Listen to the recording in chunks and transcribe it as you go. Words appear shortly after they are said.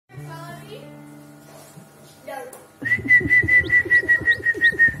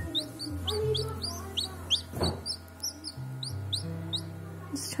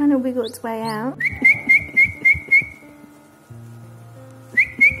It's trying to wiggle its way out.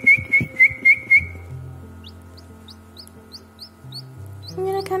 You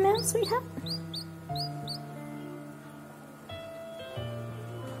gonna come out, sweetheart?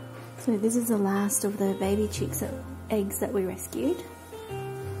 So this is the last of the baby chicks eggs that we rescued.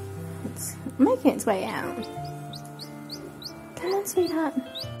 It's making its way out. Come on, sweetheart.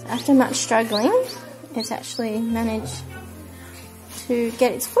 After much struggling, it's actually managed to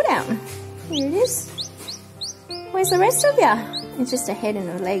get its foot out. Here it is. Where's the rest of ya? It's just a head and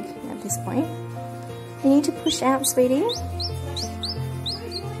a leg at this point. You need to push out, sweetie.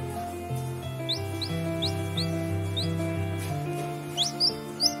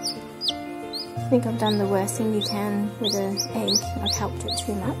 I think I've done the worst thing you can with an egg. I've helped it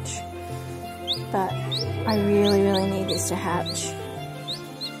too much. But I really, really need this to hatch.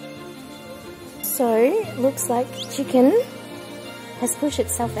 So, looks like chicken has pushed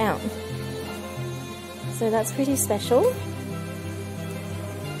itself out. So that's pretty special.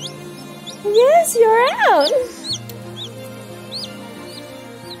 Yes, you're out!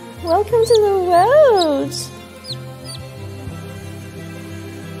 Welcome to the world!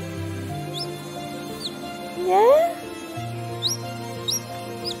 Yeah?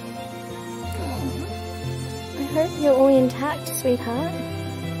 I hope you're all intact, sweetheart.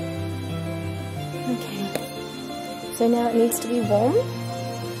 Okay. So now it needs to be warm.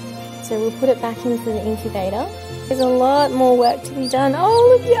 So we'll put it back into the incubator. There's a lot more work to be done.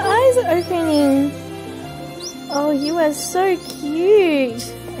 Oh, look, your eyes are opening. Oh, you are so cute.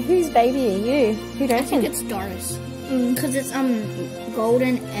 Whose baby are you? Who do you reckon? I think it's Doris. Because it's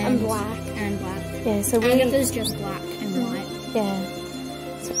golden and black. Yeah, so Agatha's just black and white. Yeah.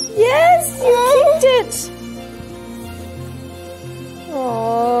 So, yes, you kicked it.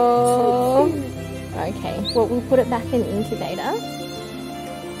 Oh. Okay. Well, we'll put it back in the incubator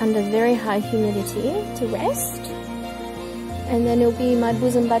under very high humidity to rest, and then it'll be my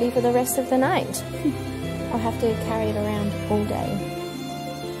bosom buddy for the rest of the night. I'll have to carry it around all day.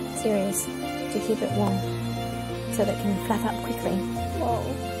 Serious, to keep it warm so that it can flap up quickly. Whoa.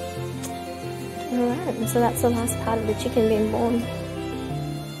 Alright, so that's the last part of the chicken being born.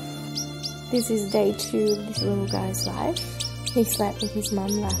 This is day 2 of this little guy's life. He slept with his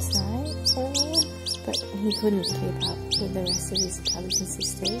mum last night, but he couldn't keep up with the rest of his brothers and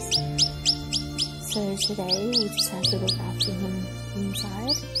sisters. So today we just had to look after him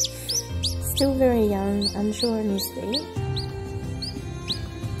inside. Still very young, unsure on his feet.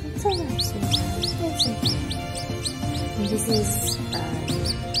 It's alright, sweetheart. It's okay. And this is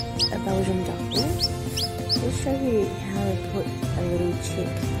a Belgian duckling. I'll show you how to put a little chick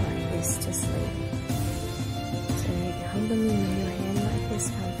like this to sleep. So you hold them in your hand like this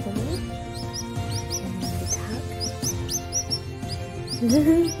comfortably, and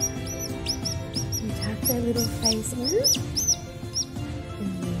then you tuck their little faces, and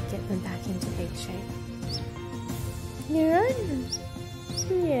you get them back into egg shape. You're right.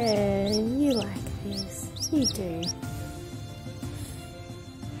 Yeah, you like this. You do.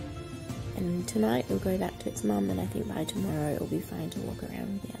 And tonight it'll go back to its mum, and I think by tomorrow it'll be fine to walk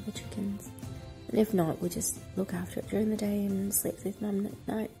around with the other chickens. And if not, we'll just look after it during the day and sleep with mum at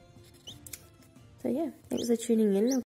night. So yeah, thanks for tuning in.